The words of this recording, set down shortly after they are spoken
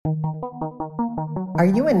Are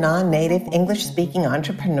you a non-native English-speaking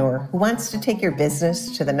entrepreneur who wants to take your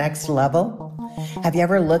business to the next level? Have you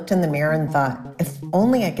ever looked in the mirror and thought, if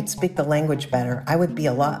only I could speak the language better, I would be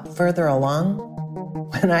a lot further along?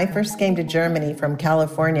 When I first came to Germany from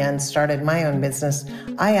California and started my own business,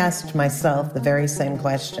 I asked myself the very same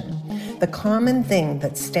question. The common thing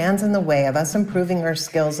that stands in the way of us improving our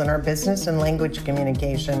skills in our business and language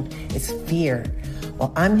communication is fear.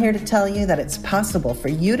 Well, I'm here to tell you that it's possible for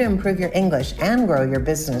you to improve your English and grow your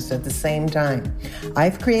business at the same time.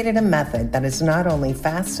 I've created a method that is not only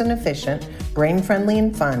fast and efficient, brain-friendly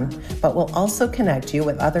and fun, but will also connect you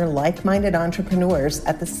with other like-minded entrepreneurs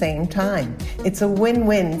at the same time. It's a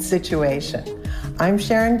win-win situation. I'm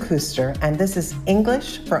Sharon Kuster, and this is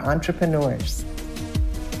English for Entrepreneurs.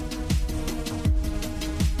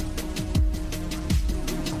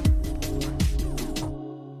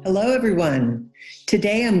 Hello, everyone.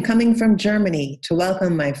 Today, I'm coming from Germany to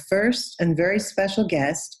welcome my first and very special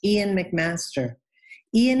guest, Ian McMaster.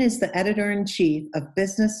 Ian is the editor-in-chief of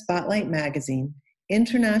Business Spotlight magazine,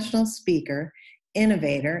 international speaker,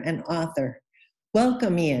 innovator, and author.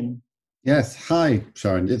 Welcome, Ian. Yes. Hi,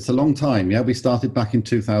 Sharon. It's a long time. Yeah, we started back in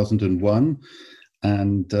 2001,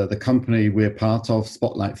 and the company we're part of,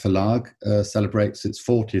 Spotlight Verlag, celebrates its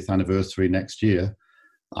 40th anniversary next year.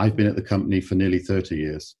 I've been at the company for nearly 30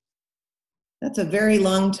 years. That's a very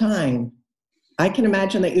long time. I can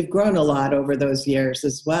imagine that you've grown a lot over those years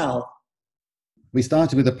as well. We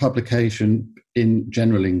started with a publication in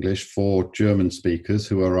general English for German speakers,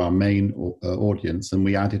 who are our main audience, and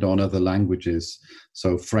we added on other languages,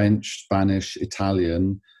 so French, Spanish,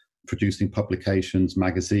 Italian, producing publications,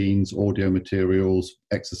 magazines, audio materials,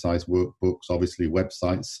 exercise workbooks, obviously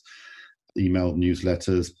websites, email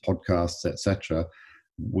newsletters, podcasts, etc.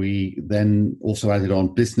 We then also added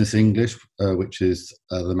on Business English, which is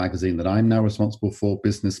the magazine that I'm now responsible for,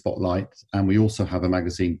 Business Spotlight. And we also have a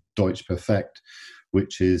magazine, Deutsch Perfekt,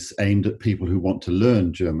 which is aimed at people who want to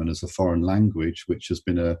learn German as a foreign language, which has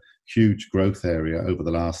been a huge growth area over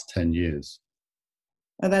the last 10 years.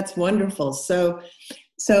 Oh, that's wonderful. So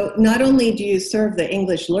not only do you serve the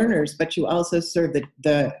English learners, but you also serve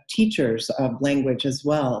the teachers of language as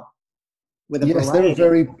well. Yes, they're a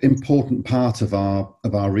very important part of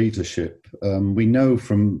our readership. We know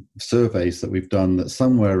from surveys that we've done that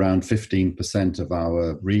somewhere around 15% of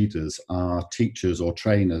our readers are teachers or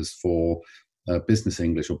trainers for business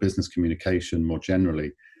English or business communication more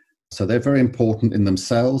generally. So they're very important in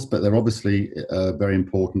themselves, but they're obviously very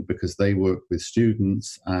important because they work with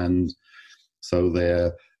students, and so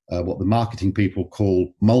they're what the marketing people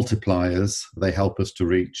call multipliers. They help us to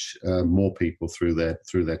reach more people through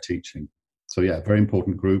their teaching. So yeah, very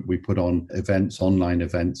important group. We put on events, online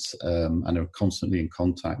events, and are constantly in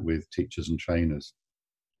contact with teachers and trainers.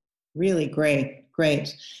 Really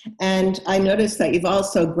great. And I noticed that you've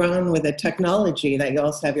also grown with the technology, that you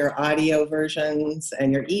also have your audio versions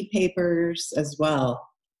and your e-papers as well.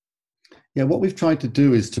 Yeah, what we've tried to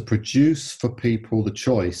do is to produce for people the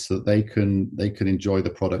choice that they can enjoy the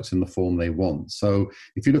products in the form they want. So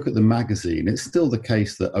if you look at the magazine, it's still the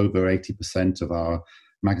case that over 80% of our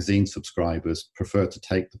magazine subscribers prefer to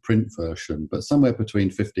take the print version, but somewhere between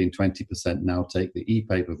 15-20% now take the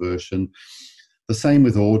e-paper version. The same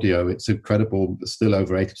with audio. It's incredible, but still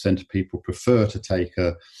over 80% of people prefer to take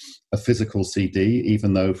a physical CD,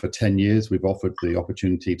 even though for 10 years we've offered the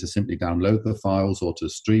opportunity to simply download the files or to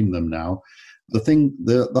stream them now.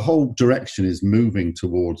 The whole direction is moving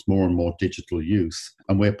towards more and more digital use,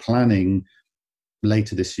 and we're planning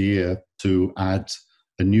later this year to add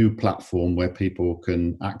a new platform where people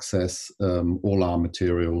can access all our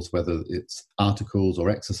materials, whether it's articles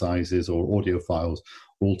or exercises or audio files,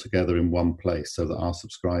 all together in one place, so that our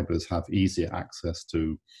subscribers have easier access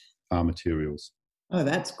to our materials. Oh,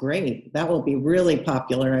 that's great. That will be really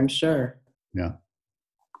popular, I'm sure. Yeah.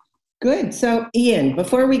 Good. So, Ian,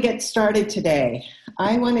 before we get started today,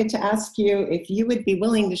 I wanted to ask you if you would be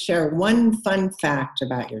willing to share one fun fact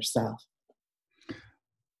about yourself.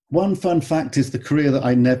 One fun fact is the career that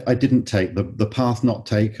I didn't take, the path not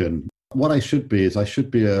taken. What I should be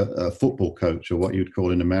a football coach, or what you'd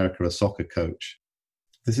call in America a soccer coach.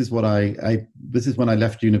 This is when I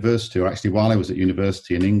left university, or actually while I was at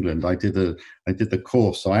university in England, I did the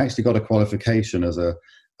course. So I actually got a qualification as a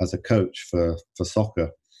coach for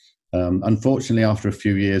soccer. Unfortunately, after a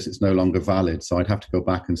few years, it's no longer valid, so I'd have to go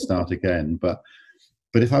back and start again. But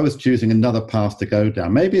if I was choosing another path to go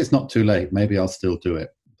down, maybe it's not too late. Maybe I'll still do it.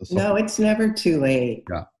 No, it's never too late.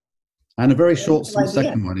 Yeah. And a very short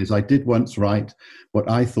second one is I did once write what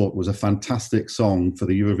I thought was a fantastic song for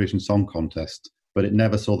the Eurovision Song Contest, but it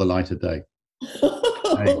never saw the light of day.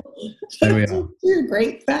 Hey, there we are. You're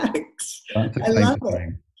great facts. That's a I claim love to it.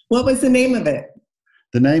 fame. What was the name of it?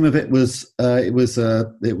 The name of it was it was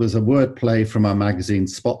a word play from our magazine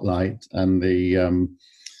Spotlight and the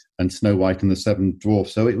and Snow White and the Seven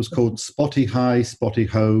Dwarfs. So it was called Spotty High, Spotty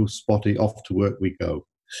Ho, Spotty Off to Work We Go.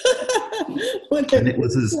 And it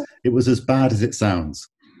was as bad as it sounds.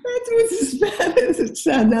 That was as bad as it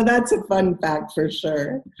sounds. Now that's a fun fact for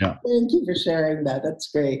sure. Yeah. Thank you for sharing that.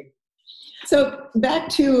 That's great. So back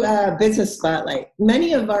to Business Spotlight.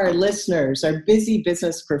 Many of our listeners are busy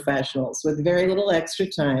business professionals with very little extra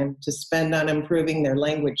time to spend on improving their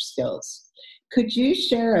language skills. Could you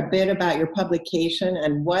share a bit about your publication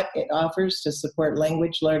and what it offers to support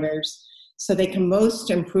language learners so they can most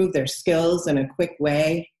improve their skills in a quick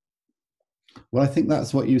way? Well, I think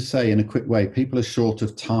that's what you say, in a quick way. People are short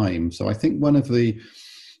of time. So I think one of the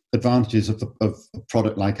advantages of a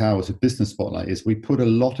product like ours, a Business Spotlight, is we put a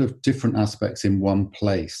lot of different aspects in one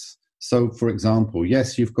place. So, for example,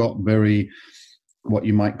 yes, you've got what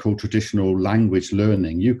you might call traditional language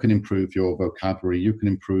learning. You can improve your vocabulary, you can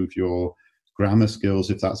improve your grammar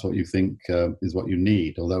skills if that's what you think is what you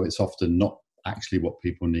need, although it's often not actually what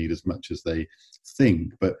people need as much as they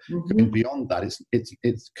think. But going beyond that,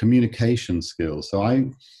 it's communication skills. So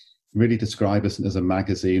I really describe us as a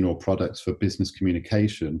magazine or products for business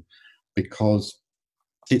communication, because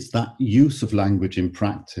it's that use of language in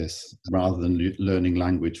practice rather than learning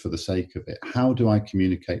language for the sake of it. How do I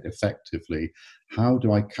communicate effectively? How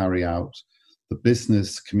do I carry out the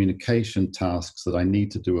business communication tasks that I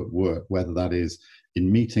need to do at work, whether that is in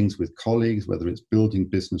meetings with colleagues, whether it's building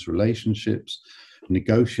business relationships,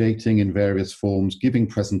 negotiating in various forms, giving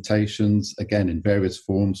presentations, again, in various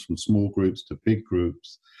forms, from small groups to big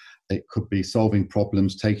groups. It could be solving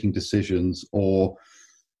problems, taking decisions, or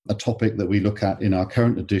a topic that we look at in our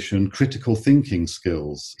current edition, critical thinking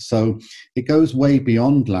skills. So it goes way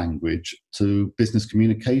beyond language to business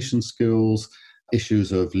communication skills,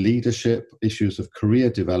 issues of leadership, issues of career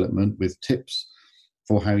development, with tips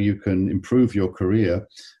for how you can improve your career,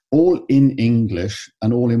 all in English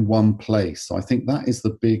and all in one place. So I think that is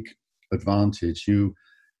the big advantage. You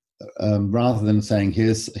rather than saying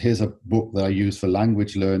here's a book that I use for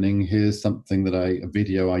language learning, here's something a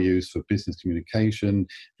video I use for business communication,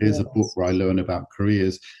 here's a book where I learn about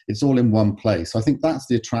careers. It's all in one place. So I think that's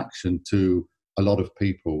the attraction to a lot of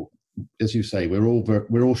people. As you say, we're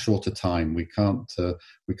all short of time. We can't do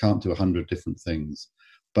 100 different things.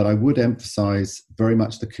 But I would emphasize very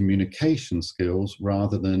much the communication skills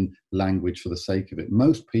rather than language for the sake of it.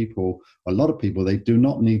 Most people, a lot of people, they do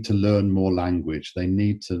not need to learn more language. They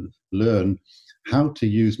need to learn how to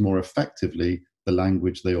use more effectively the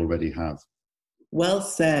language they already have. Well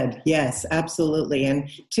said. Yes, absolutely. And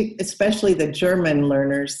especially the German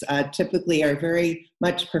learners typically are very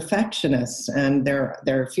much perfectionists, and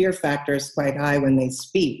their fear factor is quite high when they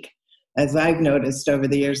speak, as I've noticed over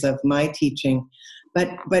the years of my teaching. But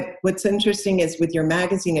what's interesting is with your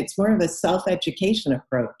magazine, it's more of a self-education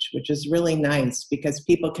approach, which is really nice because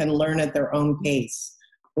people can learn at their own pace,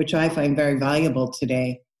 which I find very valuable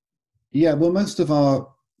today. Yeah, well, most of our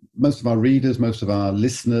readers, most of our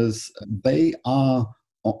listeners, they're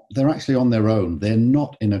actually on their own. They're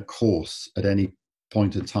not in a course at any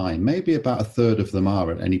point of time. Maybe about a third of them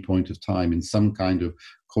are at any point of time in some kind of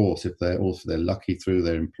course, if they're lucky through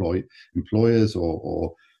their employers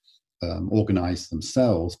or organize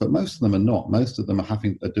themselves, but most of them are not. Most of them are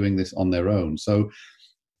doing this on their own. So,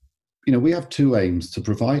 we have two aims: to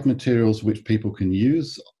provide materials which people can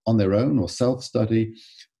use on their own or self-study,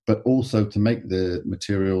 but also to make the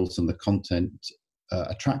materials and the content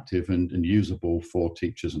attractive and usable for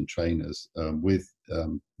teachers and trainers with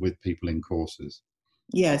people in courses.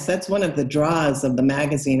 Yes, that's one of the draws of the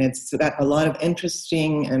magazine. It's got a lot of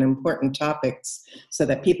interesting and important topics so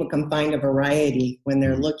that people can find a variety when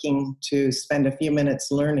they're looking to spend a few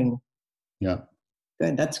minutes learning. Yeah.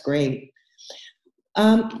 Good, that's great.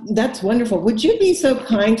 That's wonderful. Would you be so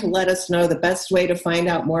kind to let us know the best way to find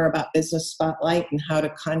out more about Business Spotlight and how to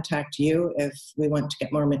contact you if we want to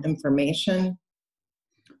get more information?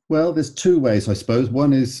 Well, there's two ways, I suppose.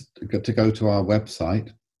 One is to go to our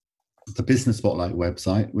website, the Business Spotlight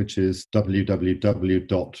website, which is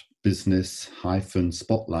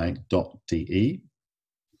www.business-spotlight.de.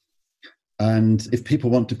 And if people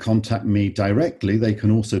want to contact me directly, they can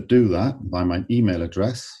also do that by my email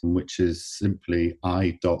address, which is simply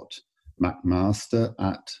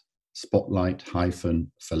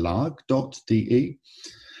i.mcmaster@spotlight-verlag.de.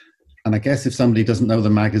 And I guess if somebody doesn't know the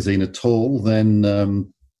magazine at all, then,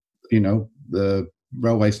 the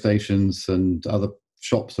railway stations and other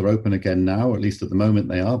shops are open again now, at least at the moment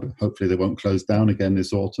they are, but hopefully they won't close down again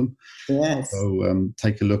this autumn. Yes. So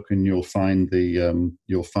take a look and you'll find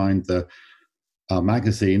the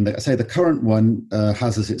magazine. I say the current one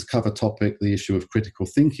has as its cover topic the issue of critical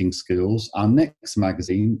thinking skills. Our next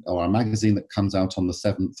magazine, or our magazine that comes out on the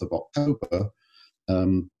 7th of October,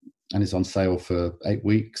 and is on sale for 8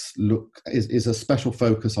 weeks, is a special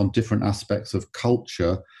focus on different aspects of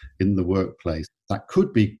culture in the workplace. That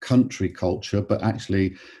could be country culture, but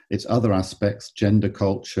actually it's other aspects: gender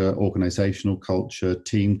culture, organizational culture,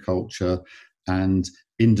 team culture, and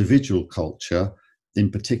individual culture. In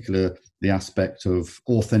particular, the aspect of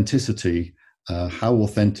authenticity. How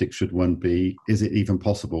authentic should one be? Is it even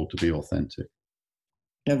possible to be authentic?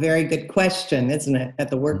 A very good question, isn't it, at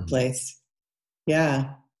the workplace?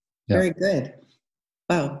 Yeah. Very good.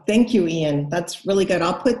 Wow. Thank you, Ian. That's really good.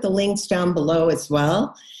 I'll put the links down below as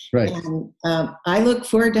well. Great. And I look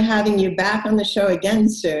forward to having you back on the show again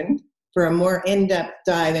soon for a more in-depth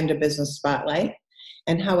dive into Business Spotlight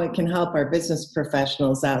and how it can help our business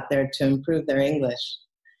professionals out there to improve their English.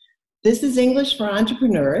 This is English for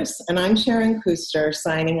Entrepreneurs, and I'm Sharon Kuster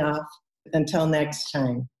signing off until next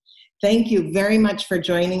time. Thank you very much for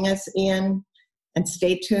joining us, Ian, and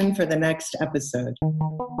stay tuned for the next episode.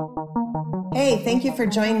 Hey, thank you for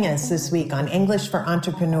joining us this week on English for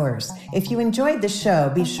Entrepreneurs. If you enjoyed the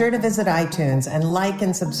show, be sure to visit iTunes and like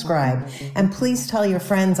and subscribe. And please tell your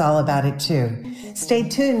friends all about it too. Stay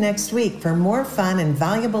tuned next week for more fun and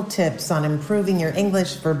valuable tips on improving your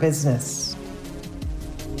English for business.